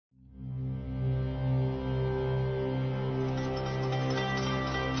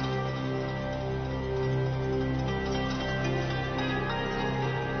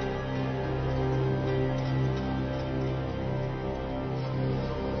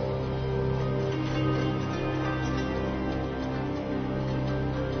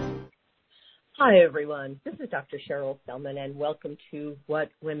Hi, everyone. This is Dr. Cheryl Selman, and welcome to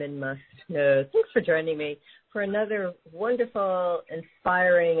What Women Must Know. Thanks for joining me for another wonderful,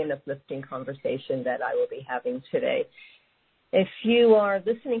 inspiring, and uplifting conversation that I will be having today. If you are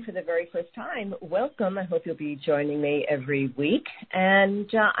listening for the very first time, welcome. I hope you'll be joining me every week. And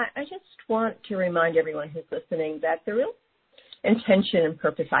I just want to remind everyone who's listening that the real intention and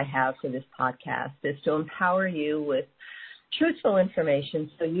purpose I have for this podcast is to empower you with truthful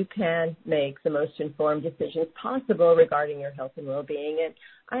information so you can make the most informed decisions possible regarding your health and well-being. And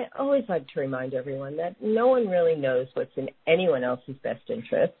I always like to remind everyone that no one really knows what's in anyone else's best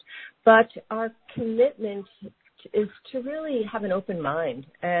interest, but our commitment is to really have an open mind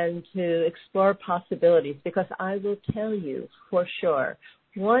and to explore possibilities, because I will tell you for sure,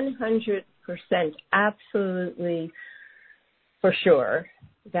 100% absolutely for sure,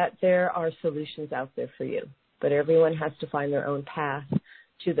 that there are solutions out there for you. But everyone has to find their own path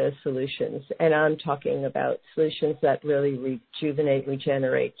to those solutions. And I'm talking about solutions that really rejuvenate,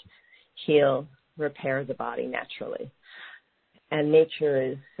 regenerate, heal, repair the body naturally. And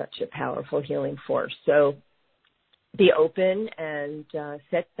nature is such a powerful healing force. So be open and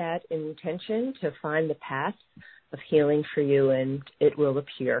set that intention to find the path of healing for you, and it will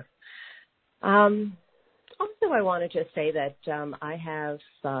appear. Also, I want to just say that I have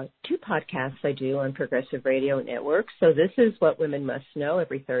two podcasts I do on Progressive Radio Network. So this is What Women Must Know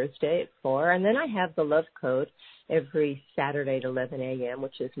every Thursday at 4. And then I have the Love Code every Saturday at 11 a.m.,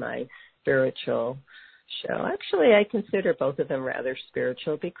 which is my spiritual show. Actually, I consider both of them rather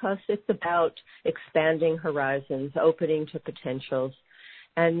spiritual because it's about expanding horizons, opening to potentials,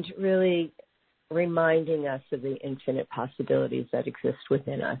 and really reminding us of the infinite possibilities that exist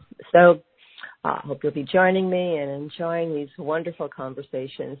within us. So I hope you'll be joining me and enjoying these wonderful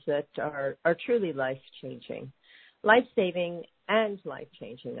conversations that are truly life-changing, life-saving and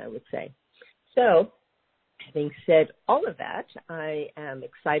life-changing, I would say. So, having said all of that, I am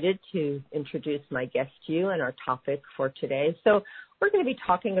excited to introduce my guest to you and our topic for today. So we're going to be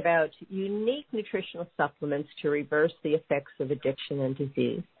talking about unique nutritional supplements to reverse the effects of addiction and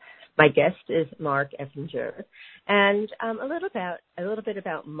disease. My guest is Mark Effinger, and a little bit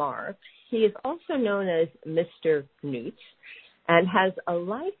about Mark. He is also known as Mr. Noots and has a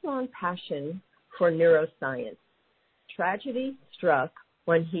lifelong passion for neuroscience. Tragedy struck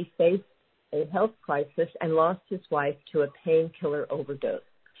when he faced a health crisis and lost his wife to a painkiller overdose.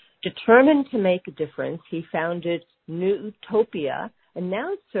 Determined to make a difference, he founded Nootopia and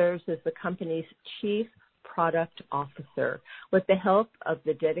now serves as the company's Chief Product Officer. With the help of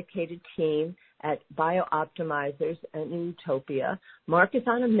the dedicated team at BiOptimizers and Nootopia, Mark is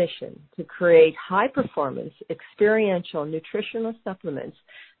on a mission to create high-performance, experiential nutritional supplements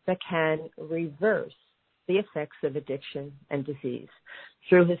that can reverse the effects of addiction and disease.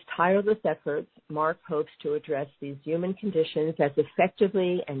 Through his tireless efforts, Mark hopes to address these human conditions as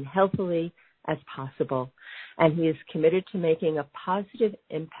effectively and healthily as possible, and he is committed to making a positive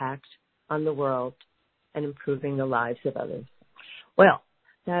impact on the world and improving the lives of others. Well,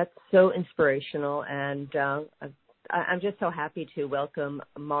 that's so inspirational, and I'm just so happy to welcome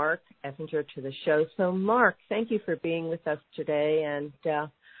Mark Effinger to the show. So, Mark, thank you for being with us today and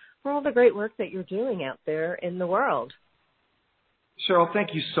for all the great work that you're doing out there in the world. Cheryl,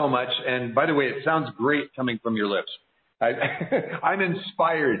 thank you so much. And by the way, it sounds great coming from your lips. I'm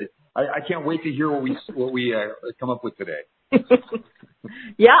inspired. I can't wait to hear what we come up with today.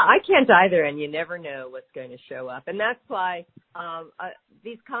 Yeah, I can't either, and you never know what's going to show up. And that's why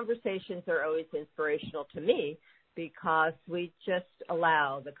these conversations are always inspirational to me, because we just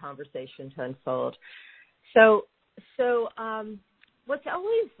allow the conversation to unfold. So what's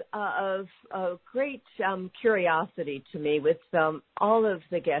always of great curiosity to me with all of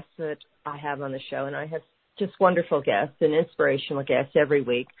the guests that I have on the show, and I have just wonderful guests and inspirational guests every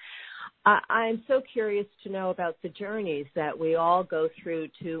week, I'm so curious to know about the journeys that we all go through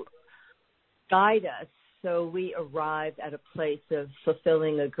to guide us so we arrive at a place of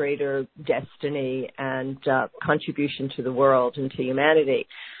fulfilling a greater destiny and contribution to the world and to humanity.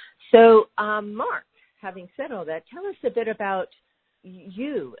 So, Mark, having said all that, tell us a bit about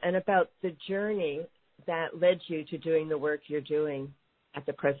you and about the journey that led you to doing the work you're doing at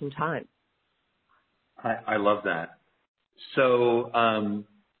the present time. I love that. So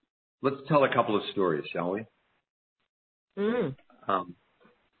let's tell a couple of stories, shall we?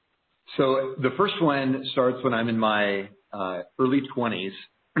 So the first one starts when I'm in my early 20s.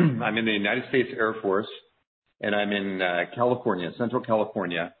 I'm in the United States Air Force, and I'm in California, Central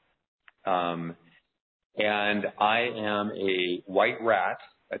California. And I am a white rat,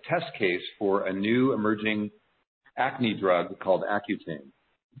 a test case for a new emerging acne drug called Accutane.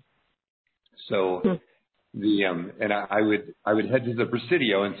 So and I would head to the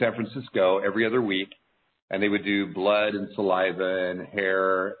Presidio in San Francisco every other week, and they would do blood and saliva and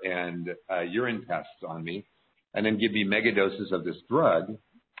hair and urine tests on me, and then give me mega doses of this drug.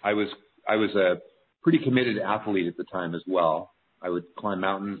 I was a pretty committed athlete at the time as well. I would climb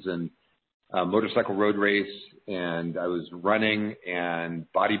mountains and motorcycle road race, and I was running and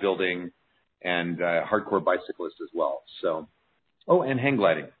bodybuilding and hardcore bicyclist as well. So, and hang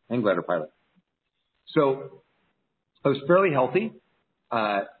glider pilot. So I was fairly healthy,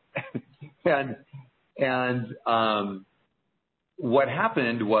 and what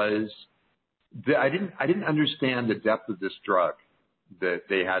happened was that I didn't understand the depth of this drug that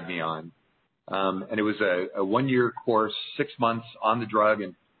they had me on, and it was a 1-year course, 6 months on the drug,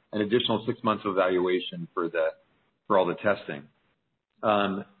 and an additional 6 months of evaluation for all the testing.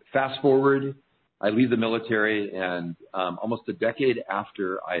 Fast forward, I leave the military, and almost a decade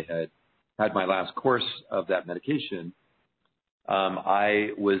after I had my last course of that medication, I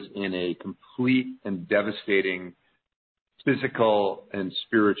was in a complete and devastating physical and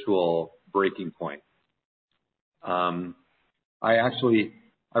spiritual breaking point. I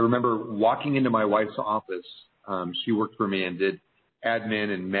remember walking into my wife's office. She worked for me and did admin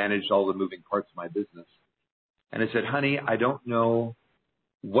and managed all the moving parts of my business. And I said, honey, I don't know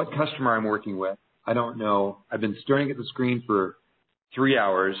what customer I'm working with. I don't know. I've been staring at the screen for 3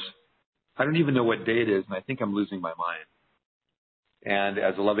 hours. I don't even know what day it is, and I think I'm losing my mind. And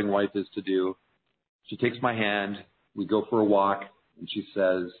as a loving wife is to do, she takes my hand, we go for a walk, and she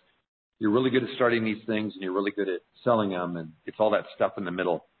says, you're really good at starting these things, and you're really good at selling them, and it's all that stuff in the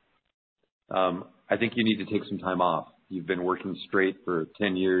middle. I think you need to take some time off. You've been working straight for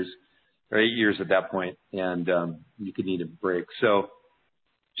 10 years, or 8 years at that point, and you could need a break. So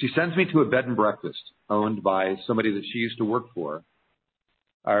she sends me to a bed and breakfast owned by somebody that she used to work for,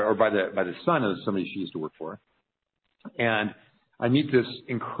 or by the son of somebody she used to work for. And I meet this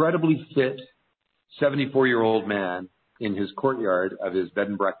incredibly fit 74-year-old man in his courtyard of his bed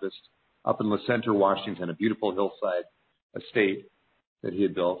and breakfast up in La Center, Washington, a beautiful hillside estate that he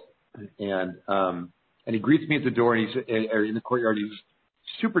had built. And he greets me at the door, and he's in the courtyard. He's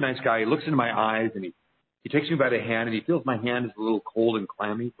a super nice guy. He looks into my eyes, and he takes me by the hand, and he feels my hand is a little cold and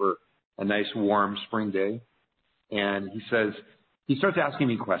clammy for a nice, warm spring day. And he starts asking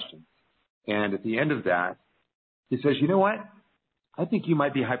me questions. And at the end of that, he says, you know what? I think you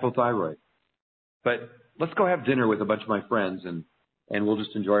might be hypothyroid. But let's go have dinner with a bunch of my friends, and we'll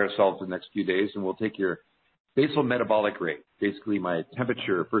just enjoy ourselves the next few days, and we'll take your basal metabolic rate, basically my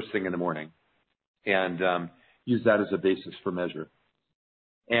temperature first thing in the morning, and use that as a basis for measure.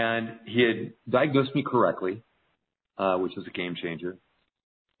 And he had diagnosed me correctly, which was a game changer.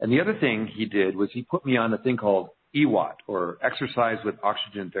 And the other thing he did was he put me on a thing called EWOT, or exercise with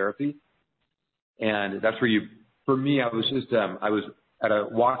oxygen therapy. And that's where for me, I was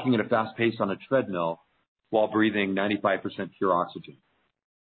walking at a fast pace on a treadmill while breathing 95% pure oxygen.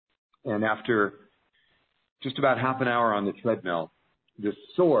 And after just about half an hour on the treadmill, this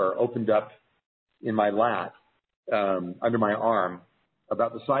sore opened up in my lat, under my arm,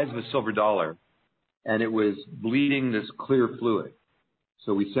 about the size of a silver dollar, and it was bleeding this clear fluid.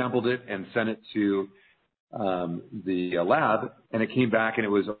 So we sampled it and sent it to the lab, and it came back, and it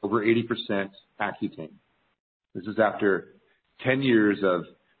was over 80% Accutane. This is after 10 years of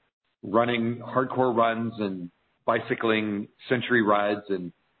running hardcore runs and bicycling century rides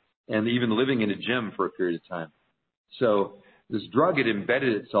and even living in a gym for a period of time. So this drug had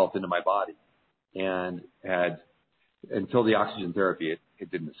embedded itself into my body and until the oxygen therapy,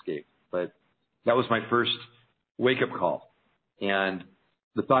 it didn't escape. But that was my first wake-up call. And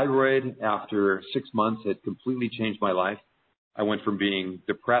the thyroid, after 6 months, had completely changed my life. I went from being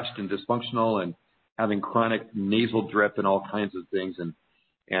depressed and dysfunctional and having chronic nasal drip and all kinds of things, and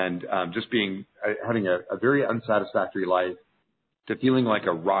just having a very unsatisfactory life, to feeling like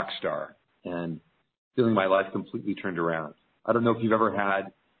a rock star and feeling my life completely turned around. I don't know if you've ever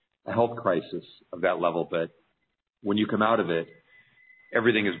had a health crisis of that level, but when you come out of it,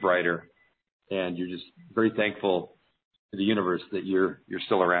 everything is brighter, and you're just very thankful to the universe that you're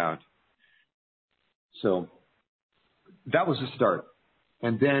still around. So that was the start.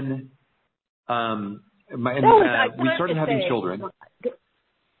 And then we started having children.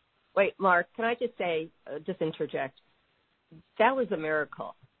 Wait, Mark, can I just say, just interject? That was a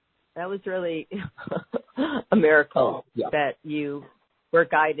miracle. That was really a miracle that you were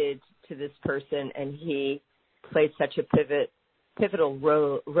guided to this person, and he played such a pivotal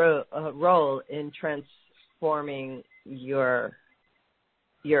role in transforming your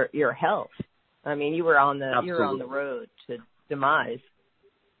health. I mean, you were on the road to demise.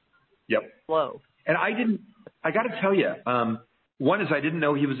 Yep. Whoa. And I got to tell you, one is I didn't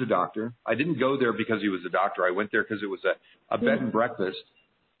know he was a doctor. I didn't go there because he was a doctor. I went there because it was a bed and breakfast,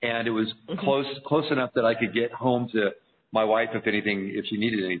 and it was close enough that I could get home to my wife if she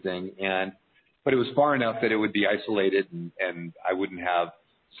needed anything. But it was far enough that it would be isolated and I wouldn't have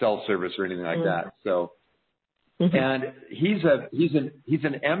cell service or anything like that. So, and he's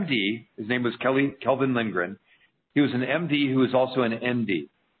an MD. His name was Kelvin Lindgren. He was an MD who was also an ND.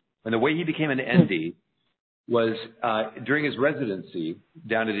 And the way he became an ND was during his residency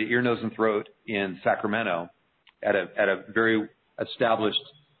down at the ear, nose, and throat in Sacramento at a very established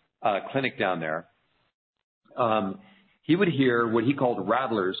clinic down there. He would hear what he called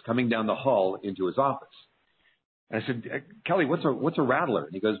rattlers coming down the hall into his office. And I said, Kelly, what's a rattler?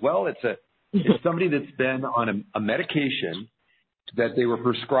 And he goes, well, it's somebody that's been on a medication that they were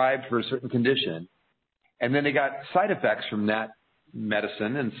prescribed for a certain condition, and then they got side effects from that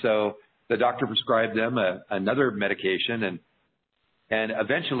medicine, and so the doctor prescribed them another medication, and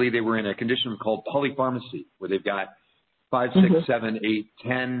eventually they were in a condition called polypharmacy, where they've got 5, 6, 7, 8,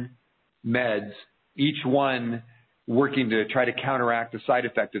 10 meds, each one working to try to counteract the side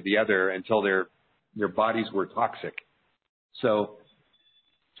effect of the other until their bodies were toxic. So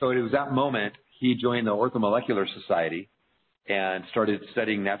it was that moment he joined the Orthomolecular Society and started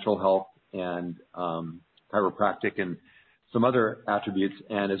studying natural health and chiropractic and some other attributes.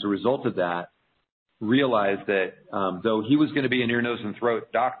 And as a result of that, realized that though he was going to be an ear, nose, and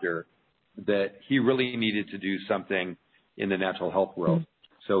throat doctor, that he really needed to do something in the natural health world.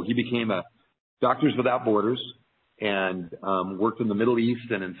 So he became a Doctors Without Borders and worked in the Middle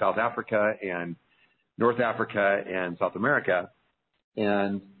East and in South Africa and North Africa and South America,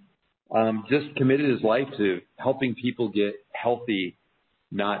 and just committed his life to helping people get healthy,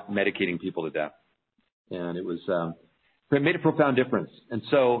 not medicating people to death. And it made a profound difference. And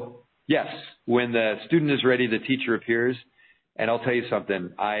so, yes, when the student is ready, the teacher appears. And I'll tell you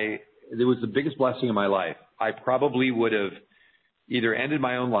something, it was the biggest blessing in my life. I probably would have either ended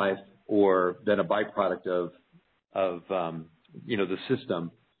my own life or been a byproduct of the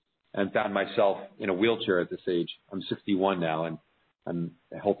system, and found myself in a wheelchair at this age. I'm 61 now, and I'm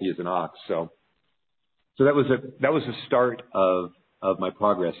healthy as an ox. So that was the start of my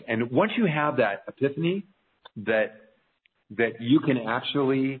progress. And once you have that epiphany that you can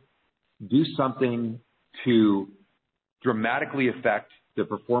actually do something to dramatically affect the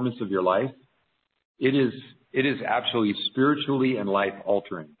performance of your life, it is absolutely spiritually and life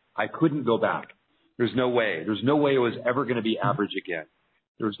altering. I couldn't go back. There's no way. There's no way I was ever going to be average again.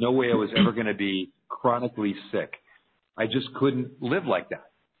 There was no way I was ever going to be chronically sick. I just couldn't live like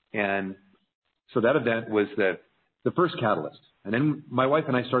that. And so that event was the first catalyst. And then my wife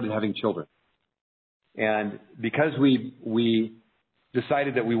and I started having children. And because we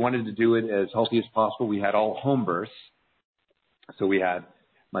decided that we wanted to do it as healthy as possible, we had all home births. So we had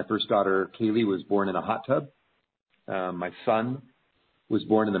my first daughter, Kaylee, was born in a hot tub. My son was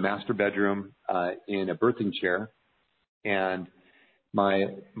born in the master bedroom in a birthing chair. And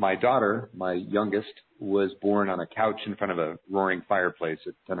my daughter, my youngest, was born on a couch in front of a roaring fireplace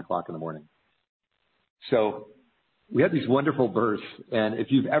at 10 o'clock in the morning. So we had these wonderful births. And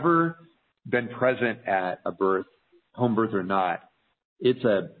if you've ever been present at a birth, home birth or not, it's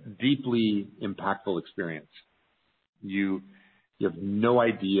a deeply impactful experience. You have no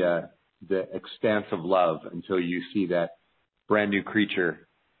idea the expanse of love until you see that brand new creature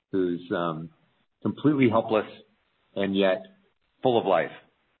who's completely helpless and yet full of life.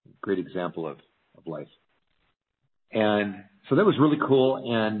 Great example of life. And so that was really cool.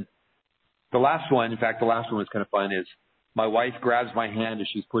 And the last one was kind of fun, is my wife grabs my hand as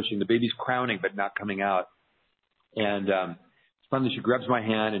she's pushing. The baby's crowning but not coming out. And finally she grabs my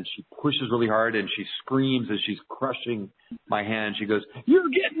hand and she pushes really hard and she screams as she's crushing my hand. She goes, "You're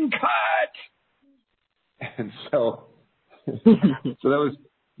getting cut!" And so that was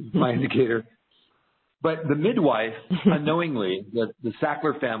my indicator. But the midwife, unknowingly, the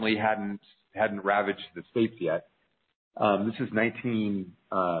Sackler family hadn't ravaged the States yet. This is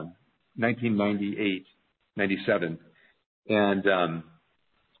 1998, 97. And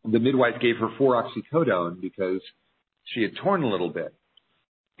the midwife gave her 4 oxycodone because she had torn a little bit.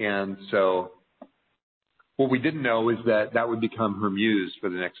 And so what we didn't know is that would become her muse for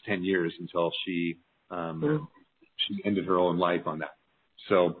the next 10 years until she ended her own life on that.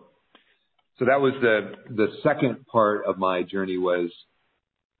 So that was the second part of my journey, was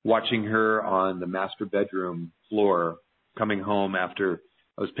watching her on the master bedroom floor, coming home after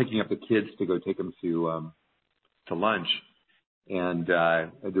I was picking up the kids to go take them to lunch. And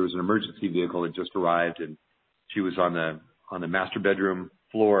there was an emergency vehicle that just arrived, and she was on the master bedroom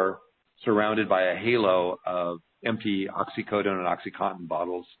floor surrounded by a halo of empty oxycodone and OxyContin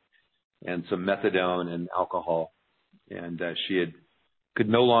bottles and some methadone and alcohol. And could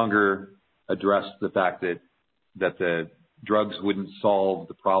no longer address the fact that the drugs wouldn't solve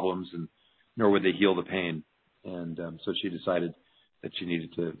the problems, and nor would they heal the pain. And so she decided that she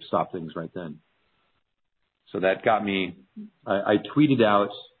needed to stop things right then. So that got me. I tweeted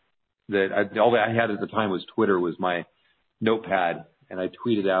out that all that I had at the time was Twitter, was my notepad, and I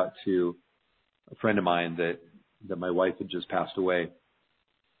tweeted out to a friend of mine that my wife had just passed away,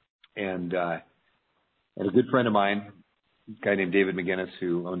 and a good friend of mine, a guy named David McGinnis,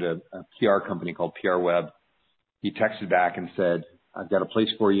 who owned a PR company called PR Web, he texted back and said, "I've got a place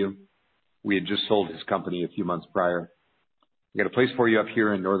for you." We had just sold his company a few months prior. "I got a place for you up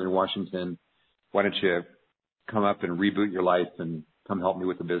here in Northern Washington. Why don't you come up and reboot your life and come help me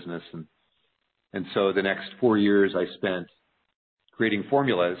with the business?" And so the next 4 years I spent creating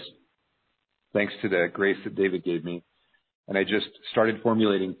formulas, thanks to the grace that David gave me. And I just started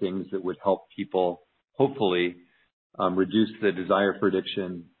formulating things that would help people, hopefully, reduce the desire for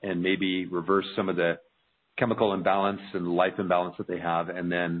addiction and maybe reverse some of the chemical imbalance and life imbalance that they have,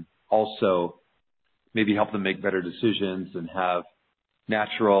 and then also maybe help them make better decisions and have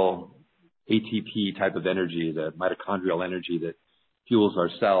natural ATP type of energy, the mitochondrial energy that fuels our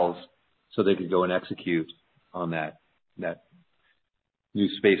cells, so they could go and execute on that new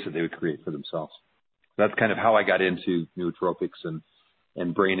space that they would create for themselves. That's kind of how I got into nootropics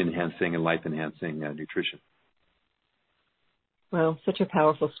and brain enhancing and life enhancing nutrition. Well, such a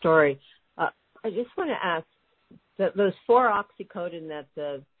powerful story. I just want to ask, that those 4 oxycodone that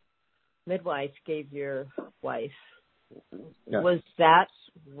the midwife gave your wife, was that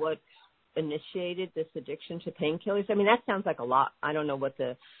what initiated this addiction to painkillers? I mean, that sounds like a lot. I don't know what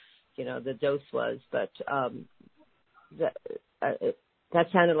the dose was, but that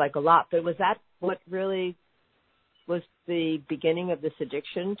sounded like a lot. But was that what really was the beginning of this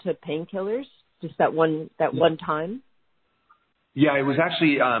addiction to painkillers? Just that one time? Yeah, it was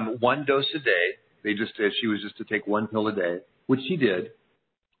actually 1 dose a day. She was just to take 1 pill a day, which she did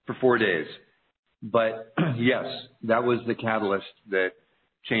for 4 days. But yes, that was the catalyst that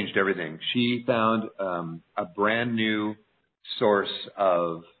changed everything. She found a brand new source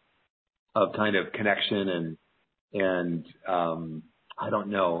of kind of connection, and I don't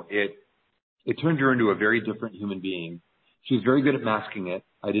know, it turned her into a very different human being. She was very good at masking it.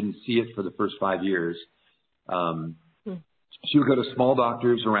 I didn't see it for the first 5 years. She would go to small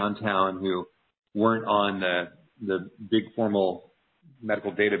doctors around town who weren't on the big formal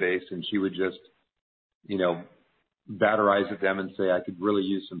medical database, and she would just, bat her eyes at them and say, "I could really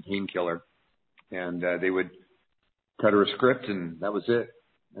use some painkiller." And they would cut her a script, and that was it.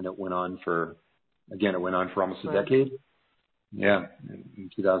 And it went on for almost a decade. Yeah, in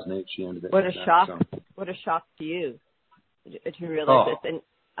 2008 she ended it. What a shock! So. What a shock to you to realize this. And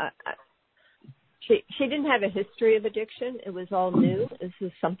she didn't have a history of addiction. It was all new. This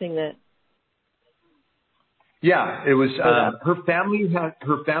is something that. Yeah, it was. Her family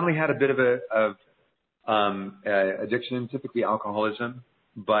had a bit of addiction, typically alcoholism,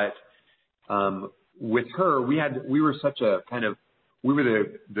 but with her, we were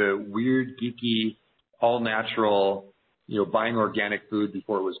the weird, geeky, all natural, buying organic food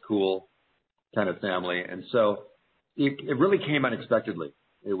before it was cool kind of family. And so it really came unexpectedly.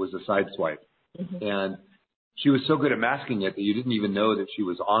 It was a sideswipe. Mm-hmm. And she was so good at masking it that you didn't even know that she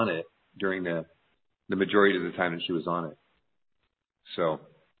was on it during the majority of the time that she was on it. So,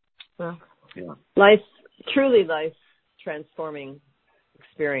 well, yeah. Truly life transforming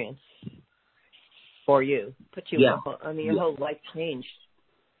experience for you. Your whole life changed.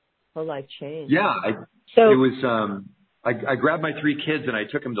 Yeah. I grabbed my 3 kids and I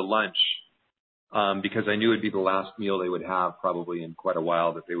took them to lunch, because I knew it'd be the last meal they would have probably in quite a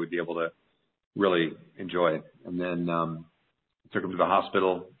while that they would be able to really enjoy. And then, took them to the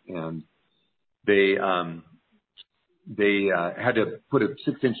hospital, and they had to put a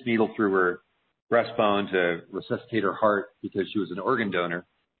 6-inch needle through her breastbone to resuscitate her heart because she was an organ donor.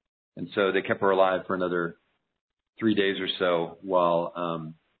 And so they kept her alive for another 3 days or so while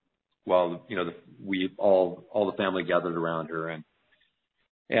we all the family gathered around her. And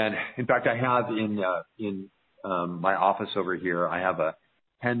in fact, I have in my office over here, I have a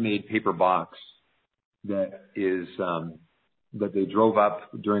handmade paper box that is that they drove up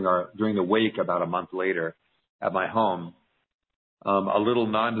during the wake about a month later at my home. A little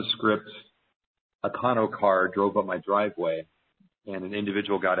nondescript Econo car drove up my driveway, and an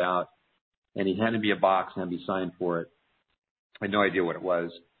individual got out, and he handed me a box and had me sign for it. I had no idea what it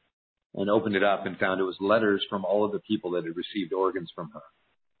was, and opened it up and found it was letters from all of the people that had received organs from her.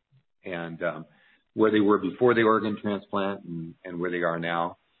 and where they were before the organ transplant and where they are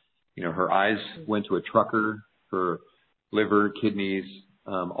now. You know, her eyes went to a trucker, her liver, kidneys,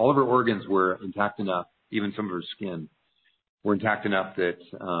 all of her organs were intact enough, even some of her skin were intact enough that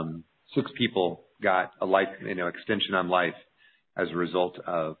 6 people got a life, extension on life as a result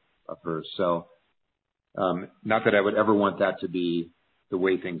of her. So not that I would ever want that to be the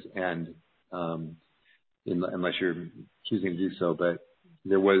way things end, unless you're choosing to do so, but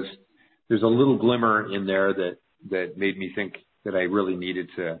there's a little glimmer in there that made me think that I really needed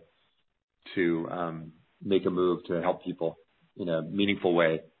to make a move to help people in a meaningful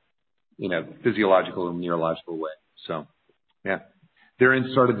way, in a physiological and neurological way. So, yeah, therein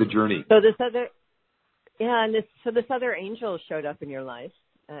started the journey. So this other angel showed up in your life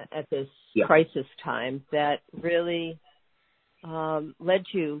at this crisis time that really led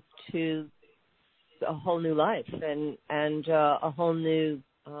you to a whole new life and a whole new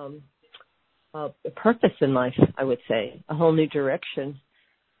purpose in life, I would say, a whole new direction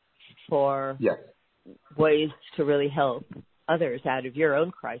for ways to really help others out of your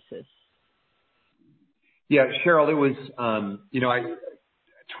own crisis. Yeah, Cheryl, it was,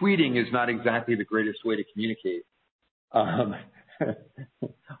 tweeting is not exactly the greatest way to communicate.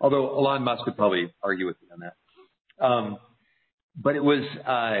 Although Elon Musk would probably argue with me on that. But it was,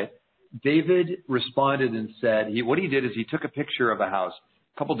 David responded and said, what he did is he took a picture of a house.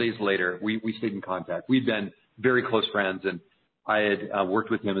 A couple days later, we stayed in contact. We'd been very close friends, and I had worked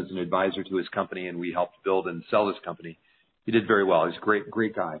with him as an advisor to his company, and we helped build and sell his company. He did very well. He's a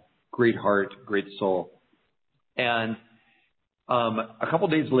great guy, great heart, great soul. And a couple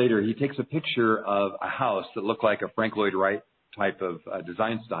days later, he takes a picture of a house that looked like a Frank Lloyd Wright type of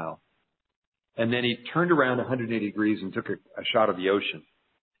design style. And then he turned around 180 degrees and took a shot of the ocean.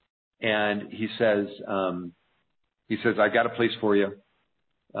 And he says, I've got a place for you.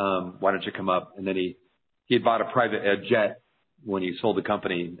 Why don't you come up? And then he had bought a private jet when he sold the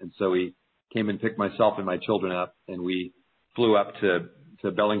company. And so he came and picked myself and my children up, and we flew up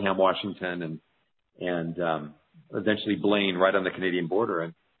to Bellingham, Washington, and eventually Blaine, right on the Canadian border.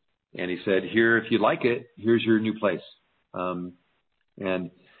 And he said, here, if you like it, here's your new place. And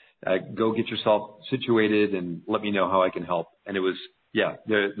go get yourself situated and let me know how I can help. And it was,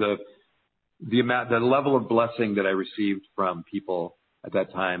 the level of blessing that I received from people at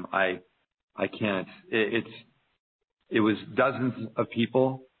that time, I can't, it was dozens of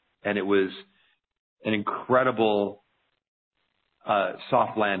people, and it was an incredible,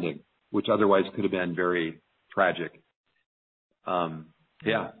 soft landing, which otherwise could have been very tragic. And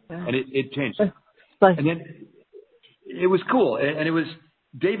it changed. And then it was cool. And it was,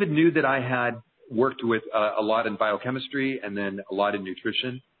 David knew that I had worked with a lot in biochemistry and then a lot in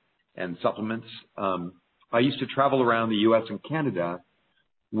nutrition and supplements. I used to travel around the U.S. and Canada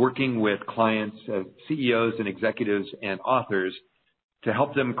working with clients, CEOs and executives and authors to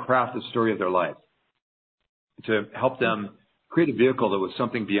help them craft the story of their life, to help them create a vehicle that was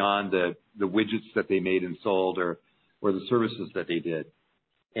something beyond the widgets that they made and sold or the services that they did.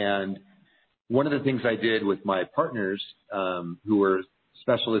 And one of the things I did with my partners, who were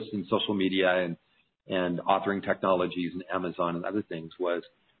specialists in social media and authoring technologies and Amazon and other things, was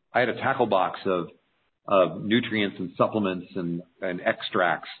I had a tackle box of nutrients and supplements and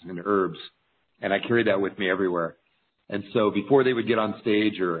extracts and herbs, and I carried that with me everywhere. And so before they would get on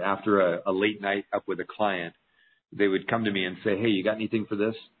stage or after a late night up with a client, they would come to me and say, hey, you got anything for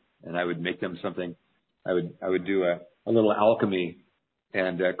this? And I would make them something. I would do a little alchemy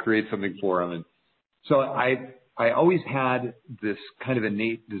and create something for them. And so I always had this kind of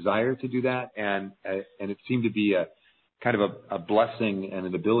innate desire to do that, and it seemed to be a kind of a blessing and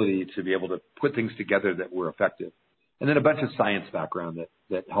an ability to be able to put things together that were effective. And then a bunch of science background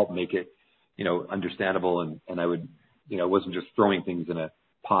that helped make it, understandable. And I would, wasn't just throwing things in a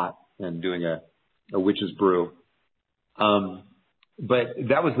pot and doing a witch's brew. But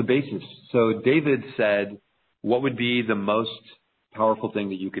that was the basis. So David said, what would be the most powerful thing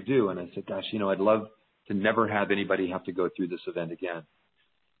that you could do? And I said, gosh, I'd love to never have anybody have to go through this event again.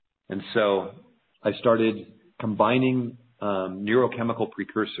 And so I started combining neurochemical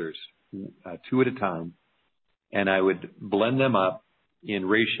precursors, 2 at a time, and I would blend them up in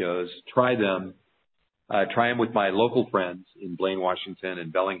ratios, try them with my local friends in Blaine, Washington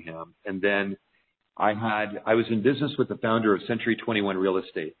and Bellingham. And then I was in business with the founder of Century 21 Real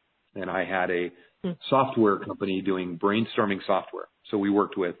Estate, and I had a software company doing brainstorming software. So we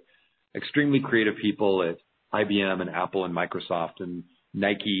worked with extremely creative people at IBM and Apple and Microsoft and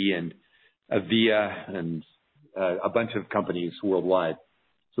Nike and Avia and a bunch of companies worldwide.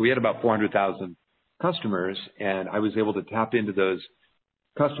 So we had about 400,000 customers, and I was able to tap into those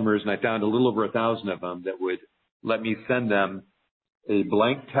customers, and I found a little over 1,000 of them that would let me send them a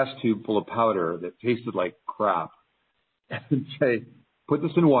blank test tube full of powder that tasted like crap and say, put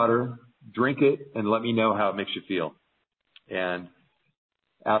this in water, drink it, and let me know how it makes you feel. And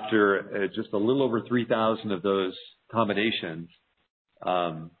after just a little over 3,000 of those combinations,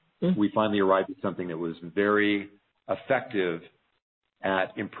 we finally arrived at something that was very effective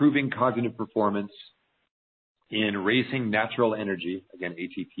at improving cognitive performance, in raising natural energy, again,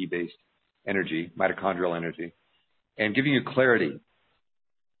 ATP-based energy, mitochondrial energy, and giving you clarity.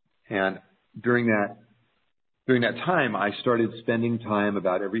 And during that time, I started spending time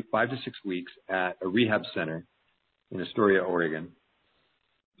about every 5 to 6 weeks at a rehab center in Astoria, Oregon.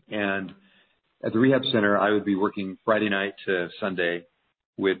 And at the rehab center, I would be working Friday night to Sunday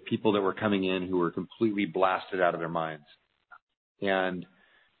with people that were coming in who were completely blasted out of their minds. And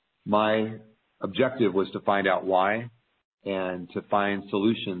my objective was to find out why and to find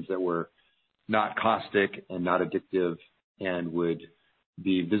solutions that were not caustic and not addictive and would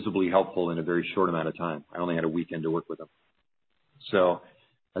be visibly helpful in a very short amount of time. I only had a weekend to work with them. So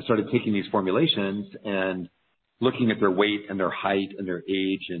I started taking these formulations and looking at their weight and their height and their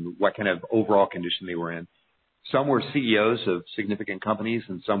age and what kind of overall condition they were in. Some were CEOs of significant companies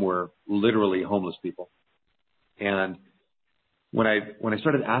and some were literally homeless people. And when I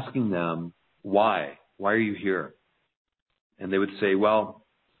started asking them, why are you here? And they would say, well,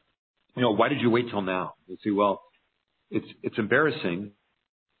 why did you wait till now? They'd say, well, it's embarrassing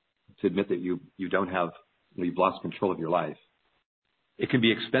to admit that you've lost control of your life. It can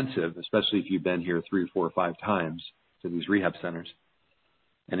be expensive, especially if you've been here 3 or 4 or 5 times to these rehab centers,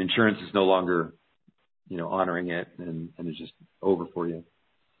 and insurance is no longer, honoring it, and it's just over for you.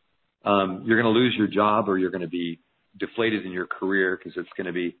 You're going to lose your job, or you're going to be deflated in your career because it's going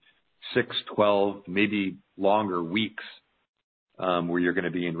to be 6, 12, maybe longer weeks where you're going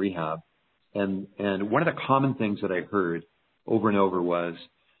to be in rehab. And one of the common things that I heard over and over was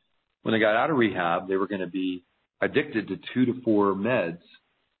when they got out of rehab, they were going to be addicted to 2 to 4 meds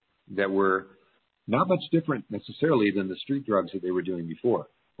that were not much different necessarily than the street drugs that they were doing before,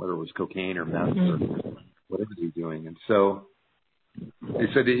 whether it was cocaine or meth or whatever they were doing. And so they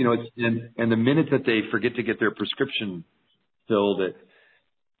said that, and the minute that they forget to get their prescription filled at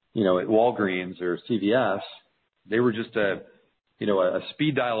Walgreens or CVS, they were just a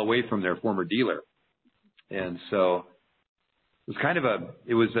speed dial away from their former dealer. And so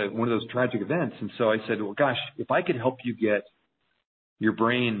it was one of those tragic events. And so I said, well, gosh, if I could help you get your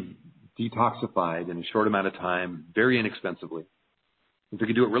brain detoxified in a short amount of time, very inexpensively, if we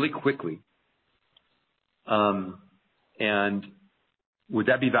could do it really quickly, and would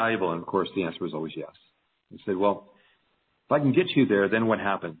that be valuable? And of course, the answer was always yes. I said, well, if I can get you there, then what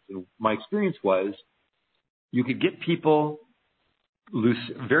happens? And my experience was you could get people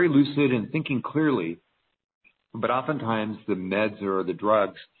very lucid and thinking clearly, but oftentimes the meds or the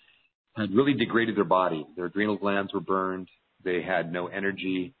drugs had really degraded their body. Their adrenal glands were burned. They had no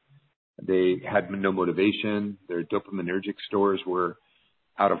energy. They had no motivation. Their dopaminergic stores were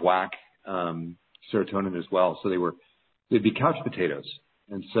out of whack, serotonin as well. So they'd be couch potatoes.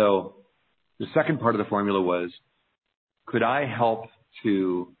 And so the second part of the formula was, could I help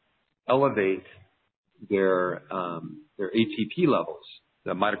to elevate their ATP levels,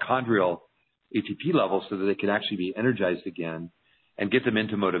 the mitochondrial ATP levels, so that they can actually be energized again and get them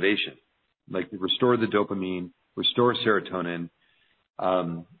into motivation, like restore the dopamine, restore serotonin.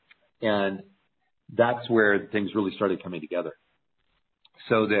 And that's where things really started coming together.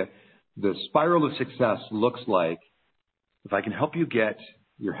 So the spiral of success looks like, if I can help you get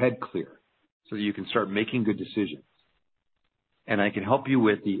your head clear so that you can start making good decisions, and I can help you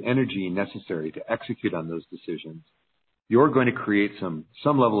with the energy necessary to execute on those decisions, you're going to create some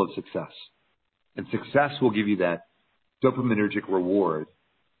level of success. And success will give you that dopaminergic reward,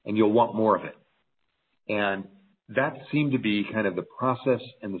 and you'll want more of it. And that seemed to be kind of the process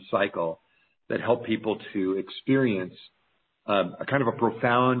and the cycle that helped people to experience a kind of a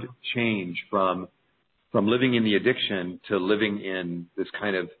profound change from living in the addiction to living in this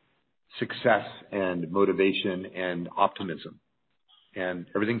kind of success and motivation and optimism. And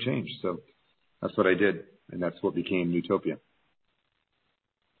everything changed. So that's what I did, and that's what became Nootopia.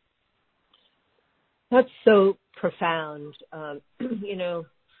 That's so profound.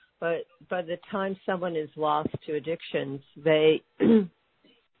 But by the time someone is lost to addictions, they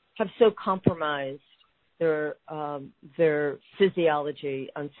have so compromised their physiology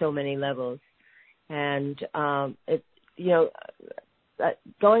on so many levels. And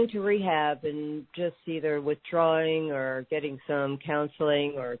going to rehab and just either withdrawing or getting some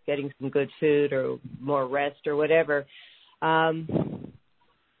counseling or getting some good food or more rest or whatever,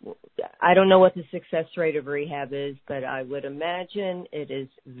 I don't know what the success rate of rehab is, but I would imagine it is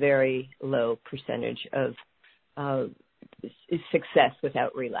very low percentage of success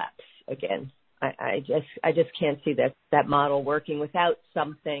without relapse. Again, I just can't see that model working without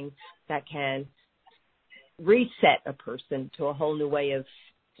something that can reset a person to a whole new way of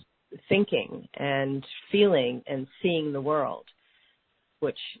thinking and feeling and seeing the world,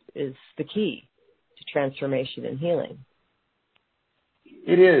 which is the key to transformation and healing.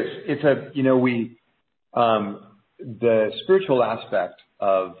 It is. It's the spiritual aspect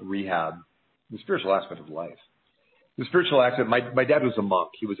of rehab, the spiritual aspect of life. The spiritual aspect, my dad was a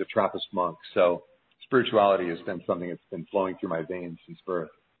monk. He was a Trappist monk. So spirituality has been something that's been flowing through my veins since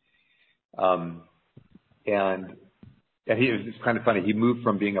birth. And it's kind of funny. He moved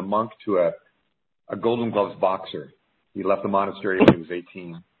from being a monk to a Golden Gloves boxer. He left the monastery when he was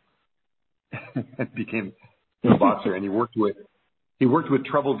 18 and became a boxer. And he worked with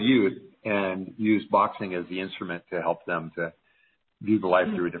troubled youth and used boxing as the instrument to help them to view the life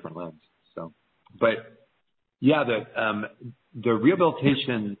through a different lens. So, but yeah, the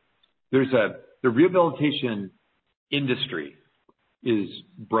rehabilitation, the rehabilitation industry is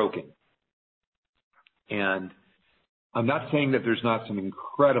broken. And I'm not saying that there's not some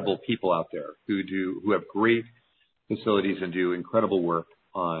incredible people out there who have great facilities and do incredible work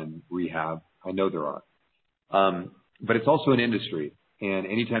on rehab. I know there are. But it's also an industry. And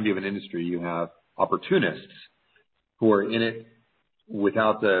anytime you have an industry, you have opportunists who are in it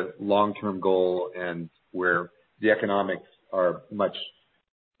without the long-term goal and where the economics are much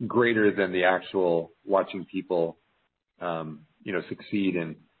greater than the actual watching people, succeed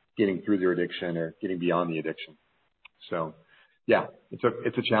in getting through their addiction or getting beyond the addiction. So, yeah, it's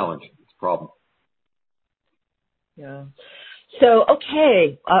a challenge. It's a problem. Yeah. So,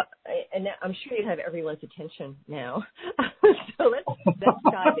 okay, and I'm sure you have everyone's attention now. So let's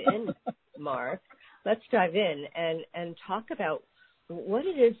dive in, Mark. Let's dive in and talk about what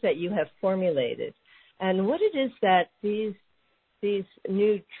it is that you have formulated and what it is that these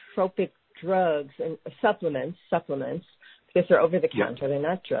nootropic drugs and supplements, because they're over the counter, they're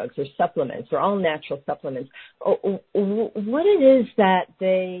not drugs, they're supplements, they're all natural supplements. What it is that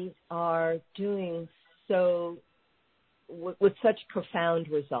they are doing so with such profound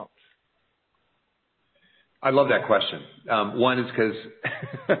results? I love that question. One is because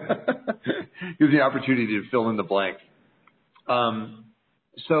it gives me the opportunity to fill in the blank.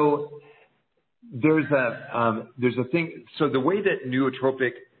 So there's a thing. So the way that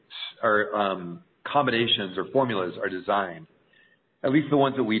nootropic or combinations or formulas are designed, at least the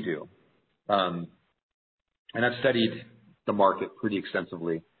ones that we do, and I've studied the market pretty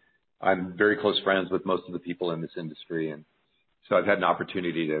extensively. I'm very close friends with most of the people in this industry, and so I've had an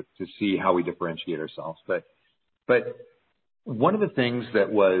opportunity to see how we differentiate ourselves. But one of the things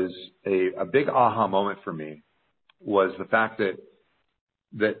that was a big aha moment for me was the fact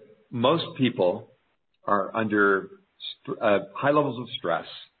that most people are under high levels of stress.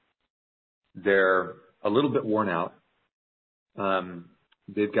 They're a little bit worn out.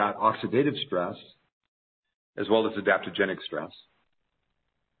 They've got oxidative stress as well as adaptogenic stress.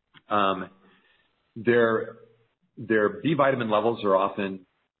 Their B vitamin levels are often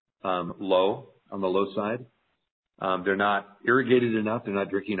low, on the low side. They're not irrigated enough. They're not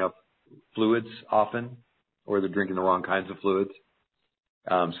drinking enough fluids often, or they're drinking the wrong kinds of fluids.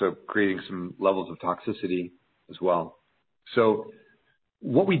 So creating some levels of toxicity as well. So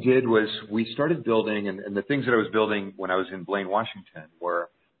what we did was we started building, and the things that I was building when I was in Blaine, Washington, were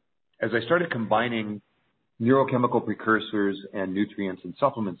as I started combining neurochemical precursors and nutrients and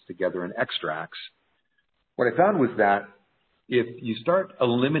supplements together in extracts, what I found was that if you start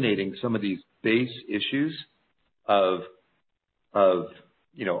eliminating some of these base issues of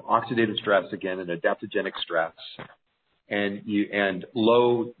oxidative stress again and adaptogenic stress and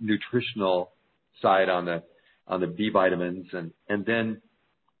low nutritional side on the B vitamins and then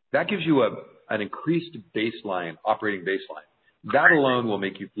that gives you an increased baseline, operating baseline. That alone will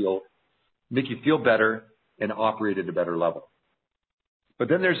make you feel better and operate at a better level. But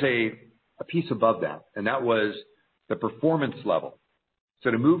then there's a piece above that, and that was the performance level.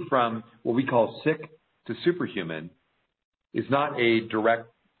 So to move from what we call sick to superhuman is not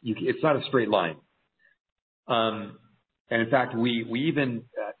it's not a straight line. And in fact, we even,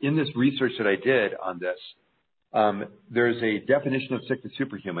 in this research that I did on this, there's a definition of sick to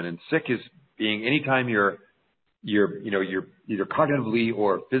superhuman, and sick is being anytime you're either cognitively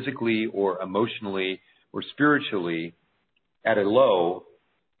or physically or emotionally or spiritually at a low,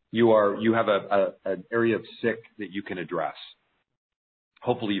 you have an area of sick that you can address.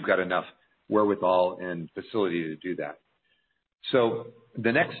 Hopefully you've got enough wherewithal and facility to do that. So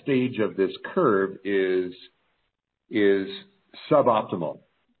the next stage of this curve is suboptimal.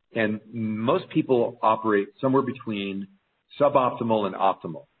 And most people operate somewhere between suboptimal and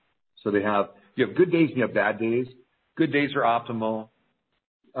optimal. So you have good days and you have bad days. Good days are optimal.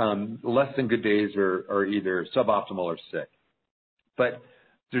 Less than good days are either suboptimal or sick. But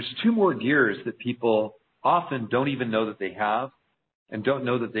there's two more gears that people often don't even know that they have and don't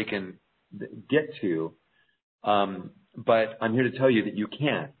know that they can get to. But I'm here to tell you that you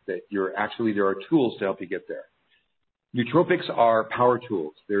can, that there are tools to help you get there. Nootropics are power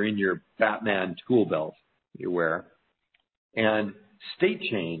tools. They're in your Batman tool belt you wear. And state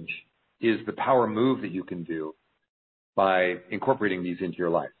change is the power move that you can do by incorporating these into your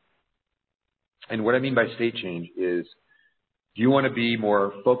life. And what I mean by state change is, do you want to be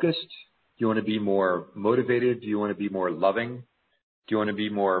more focused? Do you want to be more motivated? Do you want to be more loving? Do you want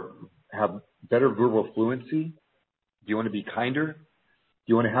to have better verbal fluency? Do you want to be kinder? Do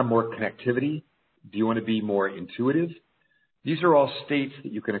you want to have more connectivity? Do you want to be more intuitive? These are all states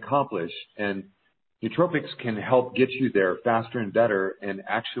that you can accomplish, and nootropics can help get you there faster and better, and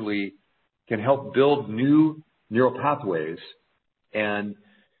actually can help build new neural pathways and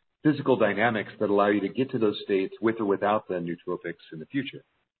physical dynamics that allow you to get to those states with or without the nootropics in the future.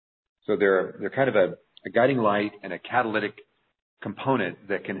 So they're kind of a guiding light and a catalytic component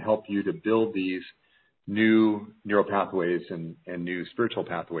that can help you to build these new neural pathways and new spiritual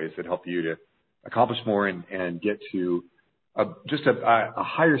pathways that help you to accomplish more and get to just a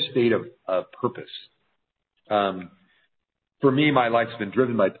higher state of purpose. For me, my life's been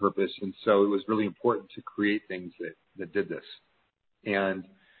driven by purpose, and so it was really important to create things that did this. And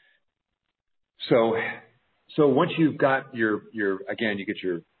so once you've got you get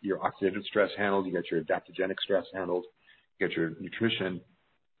your oxidative stress handled, you got your adaptogenic stress handled, you got your nutrition.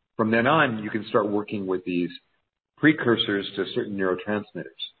 From then on, you can start working with these precursors to certain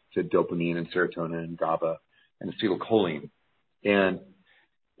neurotransmitters, to dopamine and serotonin and GABA and acetylcholine and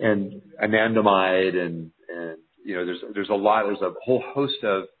anandamide and there's a whole host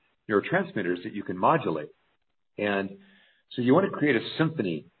of neurotransmitters that you can modulate. And so you want to create a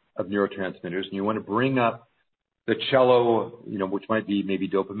symphony of neurotransmitters, and you want to bring up the cello, which might be maybe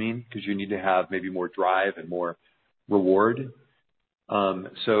dopamine, because you need to have maybe more drive and more reward.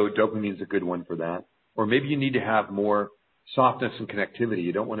 So dopamine is a good one for that. Or maybe you need to have more softness and connectivity.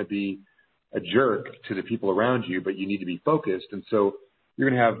 You don't want to be a jerk to the people around you, but you need to be focused. And so you're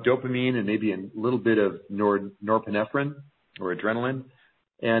going to have dopamine and maybe a little bit of norepinephrine or adrenaline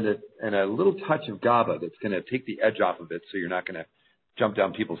and a little touch of GABA that's going to take the edge off of it, so you're not going to jump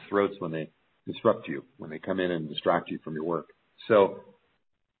down people's throats when they disrupt you, when they come in and distract you from your work. So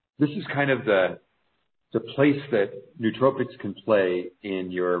this is kind of the place that nootropics can play in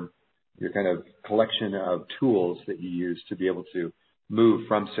your kind of collection of tools that you use to be able to move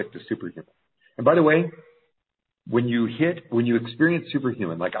from sick to superhuman. And by the way, when you experience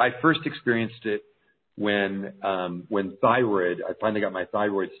superhuman, like I first experienced it when I finally got my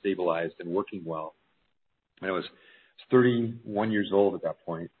thyroid stabilized and working well. And I was 31 years old at that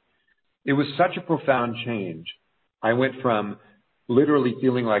point. It was such a profound change. I went from literally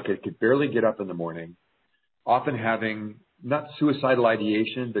feeling like I could barely get up in the morning, often having not suicidal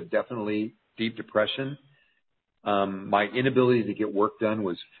ideation, but definitely deep depression. My inability to get work done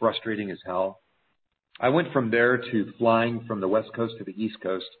was frustrating as hell. I went from there to flying from the West Coast to the East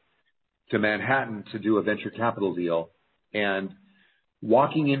Coast to Manhattan to do a venture capital deal, and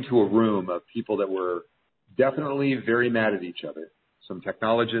walking into a room of people that were definitely very mad at each other, some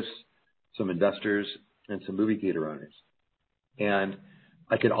technologists, some investors, and some movie theater owners. And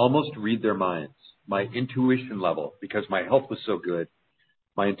I could almost read their minds. My intuition level, because my health was so good,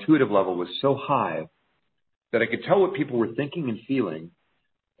 my intuitive level was so high that I could tell what people were thinking and feeling.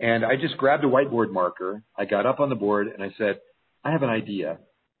 And I just grabbed a whiteboard marker. I got up on the board and I said, I have an idea.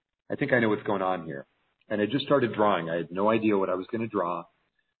 I think I know what's going on here. And I just started drawing. I had no idea what I was going to draw.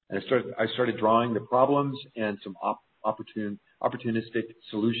 And I started drawing the problems and some opportunistic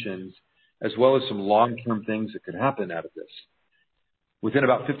solutions, as well as some long-term things that could happen out of this. Within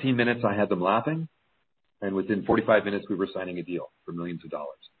about 15 minutes, I had them laughing. And within 45 minutes, we were signing a deal for millions of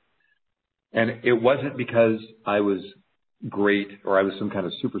dollars. And it wasn't because I was great or I was some kind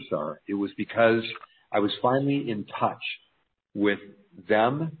of superstar. It was because I was finally in touch with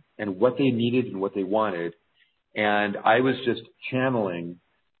them and what they needed and what they wanted. And I was just channeling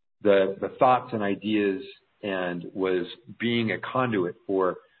the thoughts and ideas and was being a conduit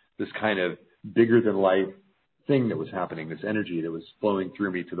for this kind of bigger than life thing that was happening, this energy that was flowing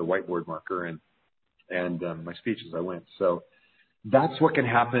through me to the whiteboard marker and my speech as I went. So that's what can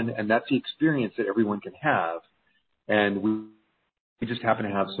happen, and that's the experience that everyone can have. And we just happen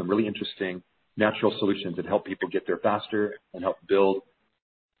to have some really interesting natural solutions that help people get there faster and help build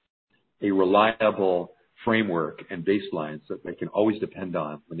a reliable framework and baselines that they can always depend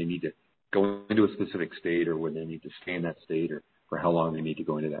on when they need to go into a specific state or when they need to stay in that state or for how long they need to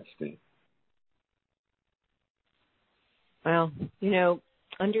go into that state. Well,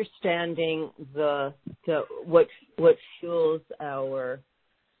 understanding what fuels our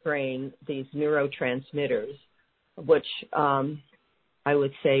brain, these neurotransmitters, which I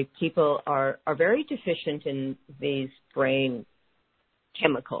would say people are very deficient in these brain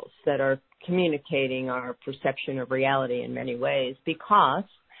chemicals that are communicating our perception of reality in many ways because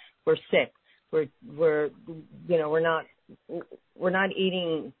we're sick. We're not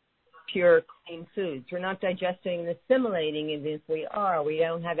eating pure, clean foods. We're not digesting and assimilating, and if we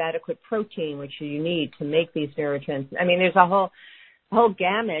don't have adequate protein, which you need to make these neurotransmitters. I mean, there's a whole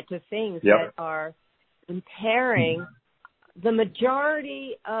gamut of things that are impairing the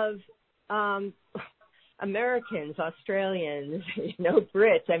majority of Americans, Australians,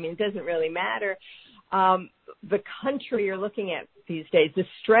 Brits. I mean, it doesn't really matter. The country you're looking at these days, the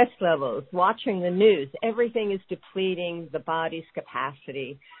stress levels, watching the news, everything is depleting the body's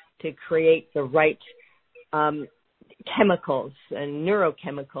capacity to create the right chemicals and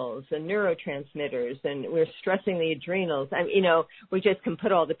neurochemicals and neurotransmitters, and we're stressing the adrenals. And, we just can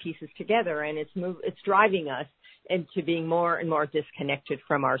put all the pieces together, and it's driving us into being more and more disconnected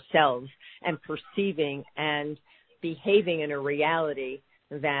from ourselves and perceiving and behaving in a reality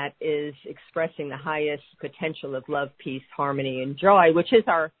that is expressing the highest potential of love, peace, harmony, and joy, which is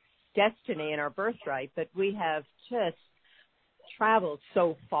our destiny and our birthright. But we have just traveled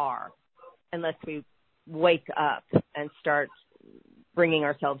so far unless we wake up and start bringing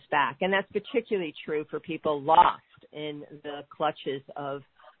ourselves back. And that's particularly true for people lost in the clutches of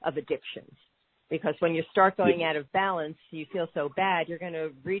addictions. Because when you start going out of balance, you feel so bad, you're going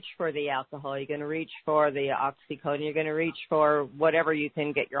to reach for the alcohol, you're going to reach for the oxycodone, you're going to reach for whatever you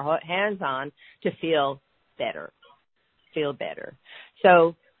can get your hands on to feel better.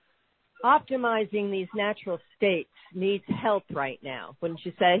 So optimizing these natural states needs help right now, wouldn't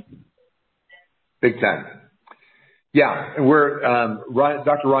you say? Big time. Yeah, and we're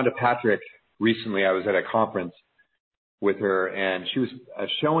Dr. Rhonda Patrick. Recently, I was at a conference with her, and she was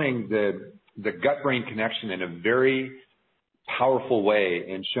showing the gut-brain connection in a very powerful way,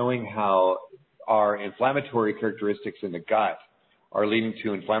 and showing how our inflammatory characteristics in the gut are leading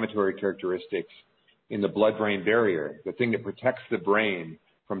to inflammatory characteristics in the blood-brain barrier, the thing that protects the brain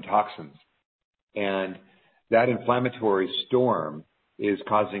from toxins. And that inflammatory storm is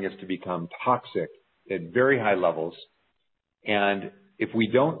causing us to become toxic at very high levels. And if we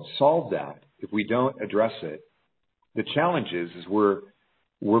don't solve that, if we don't address it, the challenge is we're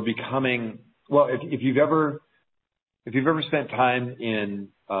becoming, well, if you've ever spent time in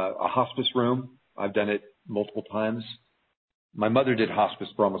a hospice room, I've done it multiple times. My mother did hospice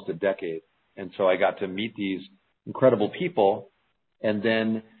for almost a decade. And so I got to meet these incredible people. And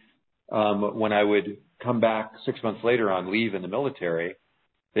then when I would come back 6 months later on leave in the military,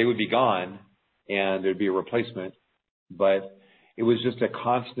 they would be gone and there'd be a replacement. But it was just a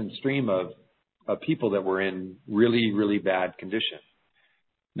constant stream of people that were in really, really bad condition.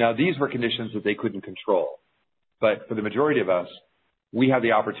 Now, these were conditions that they couldn't control. But for the majority of us, we have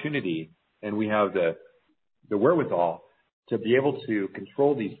the opportunity and we have the wherewithal to be able to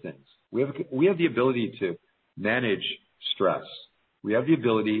control these things. We have the ability to manage stress. We have the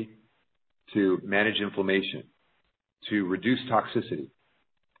ability to manage inflammation, to reduce toxicity.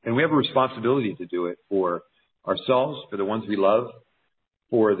 And we have a responsibility to do it for ourselves, for the ones we love,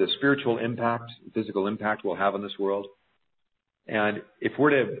 for the spiritual impact, physical impact we'll have on this world. And if we're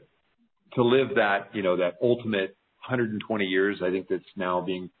to live that, that ultimate 120 years, I think that's now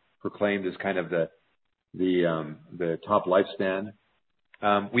being proclaimed as kind of the top lifespan.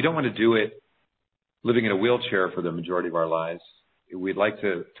 We don't want to do it living in a wheelchair for the majority of our lives. We'd like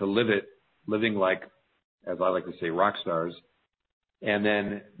to live it living like, as I like to say, rock stars, and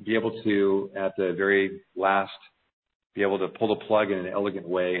then be able to, at the very last, be able to pull the plug in an elegant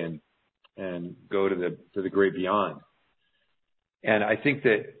way and go to the great beyond. And I think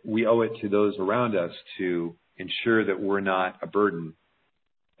that we owe it to those around us to ensure that we're not a burden,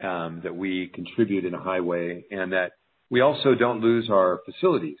 that we contribute in a high way, and that we also don't lose our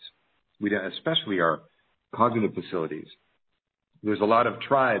facilities. We don't, especially our cognitive facilities. There's a lot of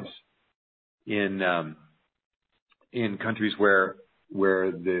tribes in countries where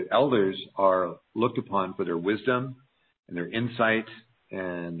the elders are looked upon for their wisdom and their insight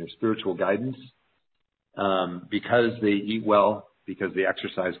and their spiritual guidance, because they eat well, because they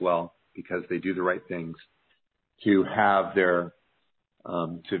exercise well, because they do the right things to have their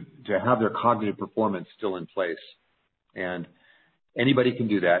to have their cognitive performance still in place. And anybody can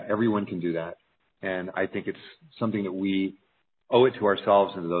do that. Everyone can do that. And I think it's something that we owe it to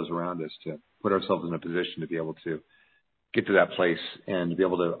ourselves and to those around us to put ourselves in a position to be able to get to that place and to be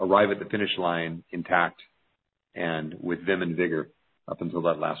able to arrive at the finish line intact and with vim and vigor up until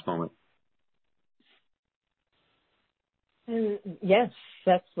that last moment. And yes,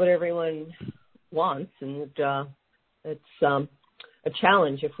 that's what everyone wants. And it's a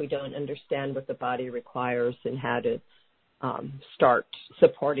challenge if we don't understand what the body requires and how to start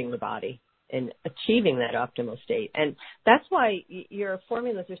supporting the body and achieving that optimal state. And that's why your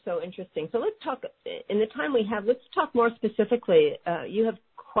formulas are so interesting. So let's talk, in the time we have, let's talk more specifically. You have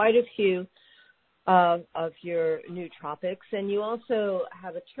quite a few of your nootropics, and you also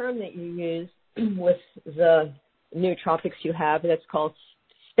have a term that you use with the nootropics you have that's called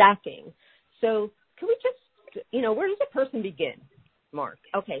stacking. So can we just, where does a person begin, Mark?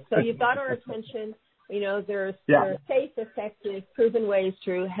 Okay, so you've got our attention. There are safe, effective, proven ways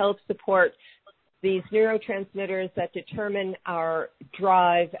to help support these neurotransmitters that determine our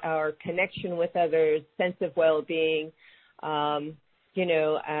drive, our connection with others, sense of well-being, our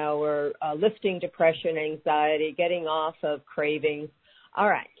lifting depression, anxiety, getting off of cravings. All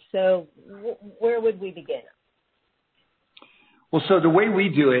right, so where would we begin? Well, so the way we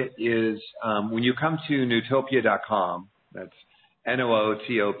do it is when you come to Nootopia.com, that's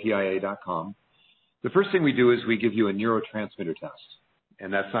Nootopia.com, the first thing we do is we give you a neurotransmitter test.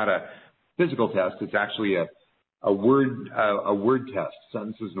 And that's not a physical test. It's actually a word test,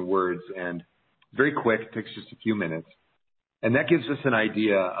 sentences and words, and very quick, it takes just a few minutes. And that gives us an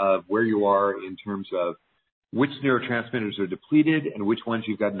idea of where you are in terms of which neurotransmitters are depleted and which ones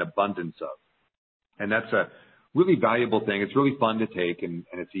you've got an abundance of. And that's a really valuable thing. It's really fun to take, and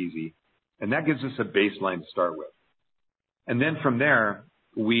it's easy. And that gives us a baseline to start with. And then from there,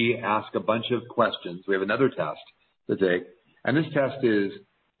 we ask a bunch of questions. We have another test to take. And this test is,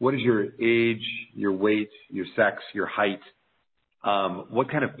 what is your age, your weight, your sex, your height? What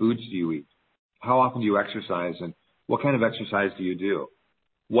kind of foods do you eat? How often do you exercise? And what kind of exercise do you do?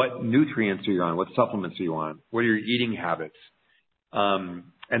 What nutrients are you on? What supplements are you on? What are your eating habits? And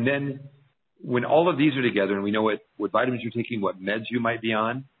then when all of these are together and we know what vitamins you're taking, what meds you might be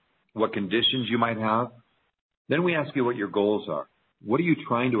on, what conditions you might have, then we ask you what your goals are. What are you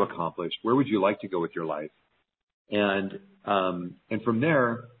trying to accomplish? Where would you like to go with your life? And from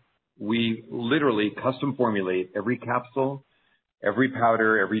there, we literally custom formulate every capsule, every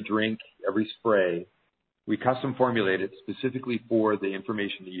powder, every drink, every spray. We custom formulate it specifically for the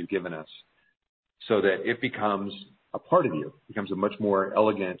information that you've given us so that it becomes a part of you, becomes a much more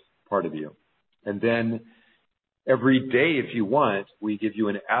elegant part of you. And then every day, if you want, we give you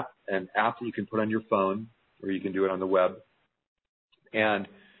an app that you can put on your phone, or you can do it on the web. And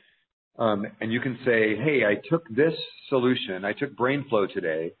you can say, hey, I took this solution. I took Brain Flow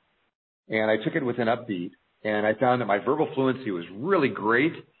today, and I took it with an upbeat, and I found that my verbal fluency was really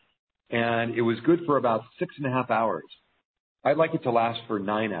great, and it was good for about 6.5 hours. I'd like it to last for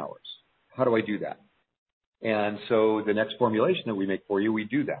 9 hours. How do I do that? And so the next formulation that we make for you, we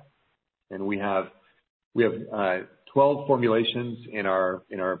do that. And we have 12 formulations in our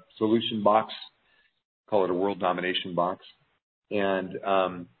solution box, call it a world domination box. And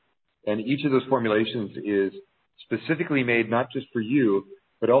each of those formulations is specifically made not just for you,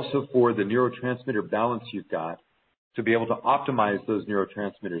 but also for the neurotransmitter balance you've got to be able to optimize those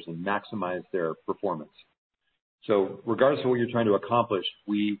neurotransmitters and maximize their performance. So regardless of what you're trying to accomplish,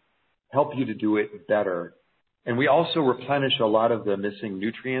 we help you to do it better. And we also replenish a lot of the missing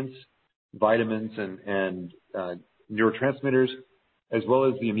nutrients, vitamins, and neurotransmitters, as well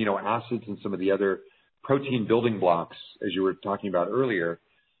as the amino acids and some of the other protein building blocks, as you were talking about earlier,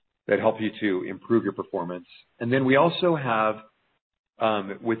 that help you to improve your performance. And then we also have,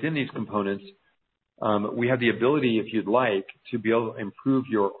 within these components, we have the ability, if you'd like, to be able to improve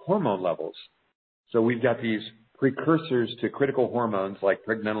your hormone levels. So we've got these precursors to critical hormones like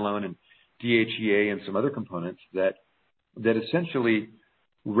pregnenolone and DHEA and some other components that essentially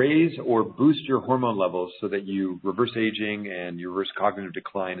raise or boost your hormone levels so that you reverse aging and you reverse cognitive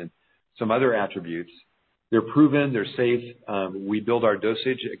decline and some other attributes. They're proven, they're safe. We build our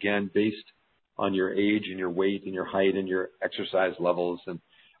dosage, again, based on your age and your weight and your height and your exercise levels and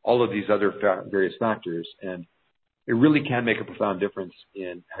all of these other various factors. And it really can make a profound difference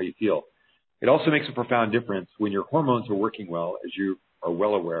in how you feel. It also makes a profound difference when your hormones are working well, as you are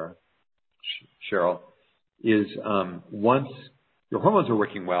well aware, Cheryl, is once your hormones are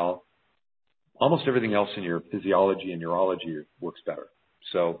working well, almost everything else in your physiology and neurology works better.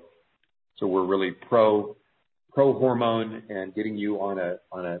 So we're really pro pro-hormone and getting you on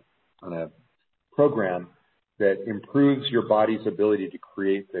a program that improves your body's ability to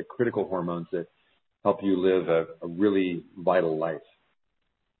create the critical hormones that help you live a really vital life.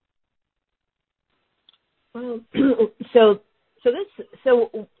 Well, so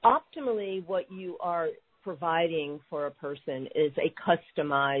optimally, what you are providing for a person is a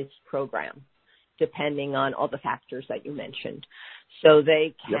customized program, depending on all the factors that you mentioned, so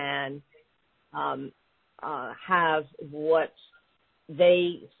they can have what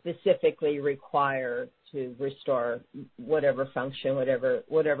they specifically require to restore whatever function,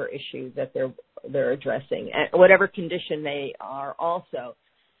 whatever issue that they're addressing, and whatever condition they are also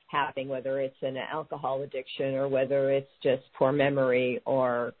having, whether it's an alcohol addiction or whether it's just poor memory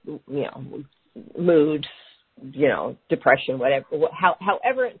or mood, depression, whatever.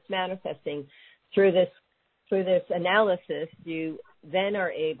 However it's manifesting through this analysis, you then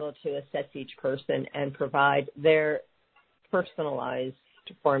are able to assess each person and provide their personalized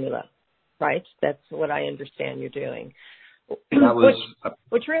formula, right? That's what I understand you're doing. That was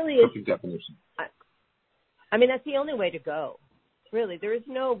which really a perfect definition. I mean, that's the only way to go. Really, there is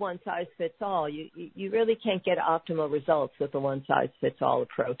no one-size-fits-all. You really can't get optimal results with a one-size-fits-all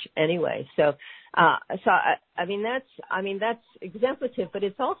approach anyway. So I mean that's exemplative, but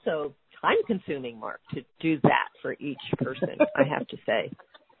it's also time-consuming, Mark, to do that for each person. I have to say.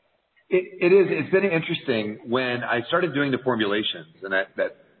 It is. It's been interesting when I started doing the formulations, and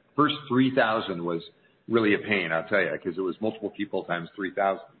that first 3,000 was really a pain, I'll tell you, because it was multiple people times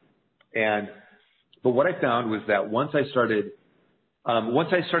 3,000. But what I found was that once I started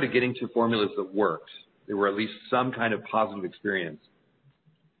getting to formulas that worked, there were at least some kind of positive experience.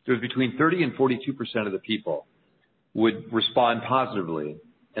 There was between 30 and 42% of the people would respond positively,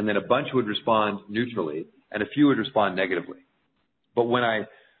 and then a bunch would respond neutrally, and a few would respond negatively. But when I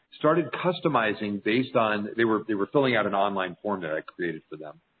started customizing based on, they were filling out an online form that I created for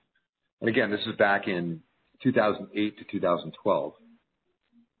them. And again, this is back in 2008 to 2012.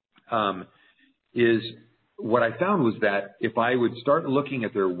 Is what I found was that if I would start looking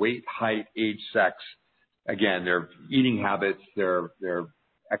at their weight, height, age, sex, again, their eating habits, their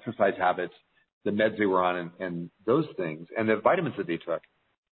exercise habits, the meds they were on, and those things, and the vitamins that they took,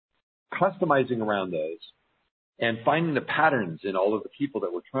 customizing around those, and finding the patterns in all of the people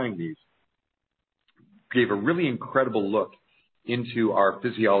that were trying these, gave a really incredible look into our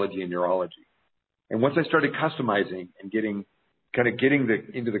physiology and neurology. And once I started customizing and getting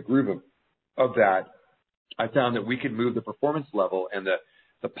into the groove of that, I found that we could move the performance level and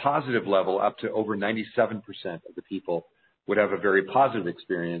the positive level up to over 97% of the people would have a very positive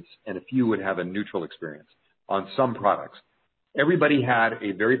experience, and a few would have a neutral experience on some products. Everybody had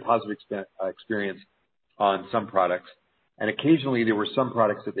a very positive experience on some products, and occasionally there were some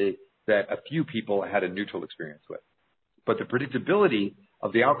products that a few people had a neutral experience with. But the predictability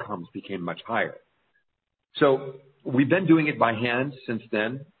of the outcomes became much higher. So we've been doing it by hand since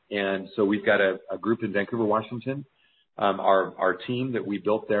then. And so we've got a group in Vancouver, Washington, our team that we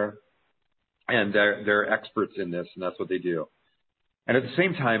built there, and they're experts in this, and that's what they do. And at the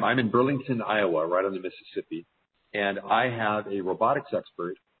same time, I'm in Burlington, Iowa, right on the Mississippi, and I have a robotics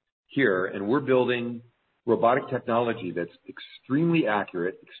expert here, and we're building robotic technology that's extremely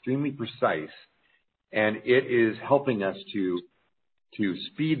accurate, extremely precise, and it is helping us to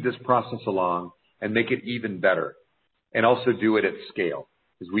speed this process along and make it even better, and also do it at scale.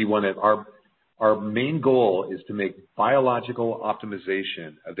 Because we want to, our main goal is to make biological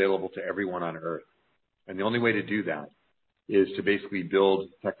optimization available to everyone on Earth. And the only way to do that is to basically build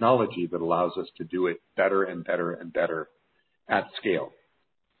technology that allows us to do it better and better and better at scale.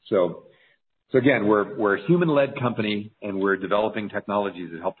 So again, we're a human-led company, and we're developing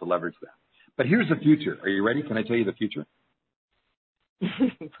technologies that help to leverage that. But here's the future. Are you ready? Can I tell you the future?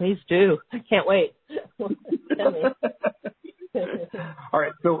 Please do. I can't wait. Tell me. All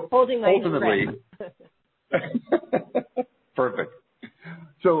right. So ultimately, perfect.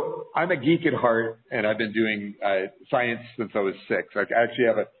 So I'm a geek at heart, and I've been doing science since I was 6. I actually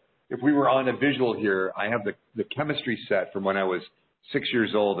have if we were on a visual here, I have the chemistry set from when I was 6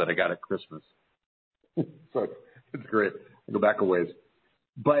 years old that I got at Christmas. So it's great. I go back a ways.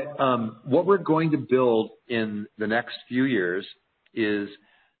 But what we're going to build in the next few years is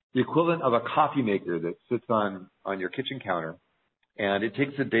the equivalent of a coffee maker that sits on your kitchen counter, and it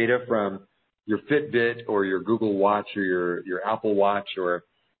takes the data from your Fitbit or your Google Watch or your Apple Watch or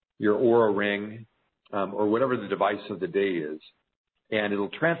your Oura Ring or whatever the device of the day is, and it'll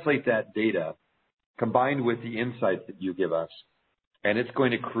translate that data combined with the insights that you give us, and it's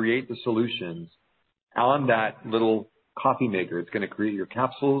going to create the solutions on that little coffee maker. It's going to create your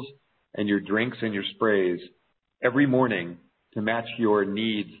capsules and your drinks and your sprays every morning to match your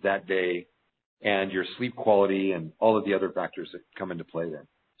needs that day and your sleep quality and all of the other factors that come into play there.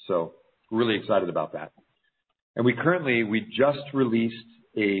 So really excited about that. And we just released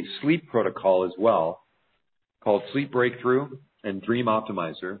a sleep protocol as well called Sleep Breakthrough and Dream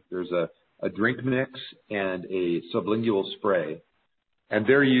Optimizer. There's a drink mix and a sublingual spray, and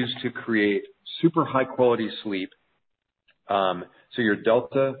they're used to create super high quality sleep. So your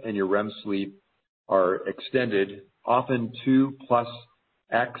delta and your REM sleep are extended, often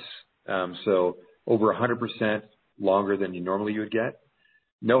 2+X, so over 100% longer than you would get.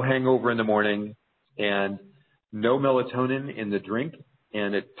 No hangover in the morning, and no melatonin in the drink,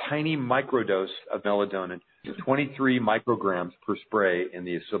 and a tiny microdose of melatonin, 23 micrograms per spray in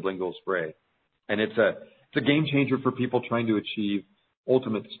the sublingual spray. And it's a game changer for people trying to achieve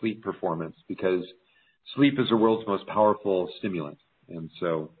ultimate sleep performance, because sleep is the world's most powerful stimulant. And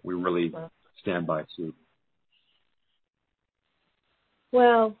so we really stand by sleep.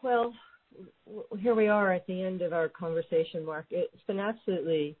 Well, here we are at the end of our conversation, Mark. It's been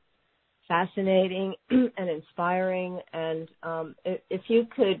absolutely fascinating and inspiring. And if you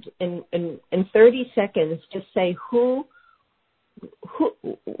could, in 30 seconds, just say who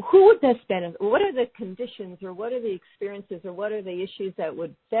would best benefit? What are the conditions, or what are the experiences, or what are the issues that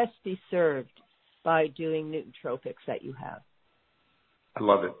would best be served by doing nootropics that you have? I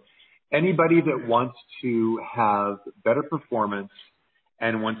love it. Anybody that wants to have better performance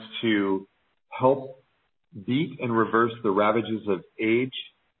and wants to help beat and reverse the ravages of age,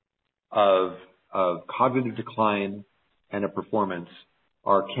 of cognitive decline, and of performance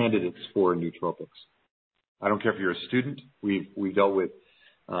are candidates for nootropics. I don't care if you're a student. We've dealt with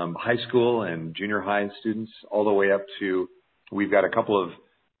high school and junior high students all the way up to, we've got a couple of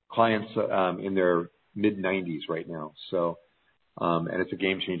clients in their mid-90s right now. So, and it's a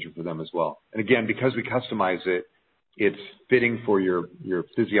game changer for them as well. And again, because we customize it, it's fitting for your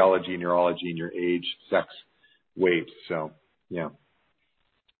physiology, neurology, and your age, sex, weight. So, yeah.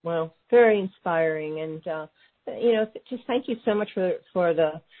 Well, very inspiring. And, just thank you so much for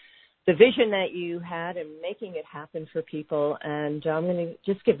the vision that you had and making it happen for people. And I'm going to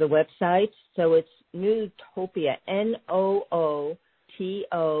just give the website. So it's Nootopia,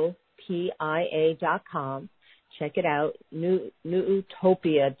 Nootopia.com. Check it out,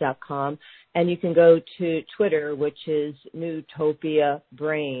 Nootopia.com. And you can go to Twitter, which is Nootopia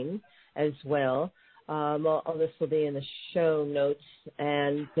Brain as well. All this will be in the show notes.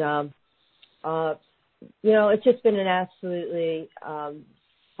 And, it's just been an absolutely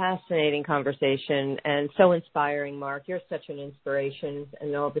fascinating conversation and so inspiring, Mark. You're such an inspiration,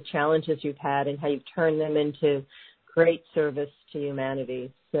 and all the challenges you've had and how you've turned them into great service to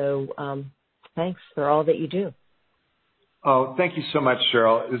humanity. So thanks for all that you do. Oh, thank you so much,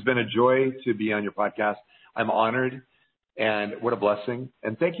 Cheryl. It's been a joy to be on your podcast. I'm honored, and what a blessing.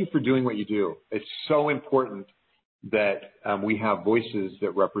 And thank you for doing what you do. It's so important that we have voices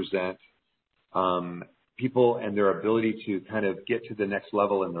that represent people and their ability to kind of get to the next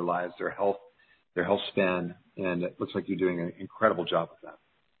level in their lives, their health span. And it looks like you're doing an incredible job with that.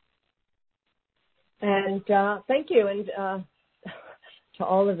 And thank you. And to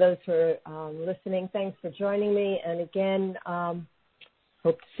all of those who are listening, thanks for joining me. And again,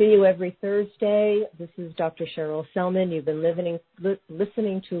 hope to see you every Thursday. This is Dr. Cheryl Selman. You've been listening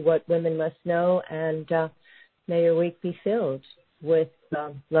to What Women Must Know, and may your week be filled with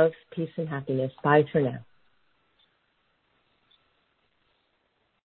love, peace, and happiness. Bye for now.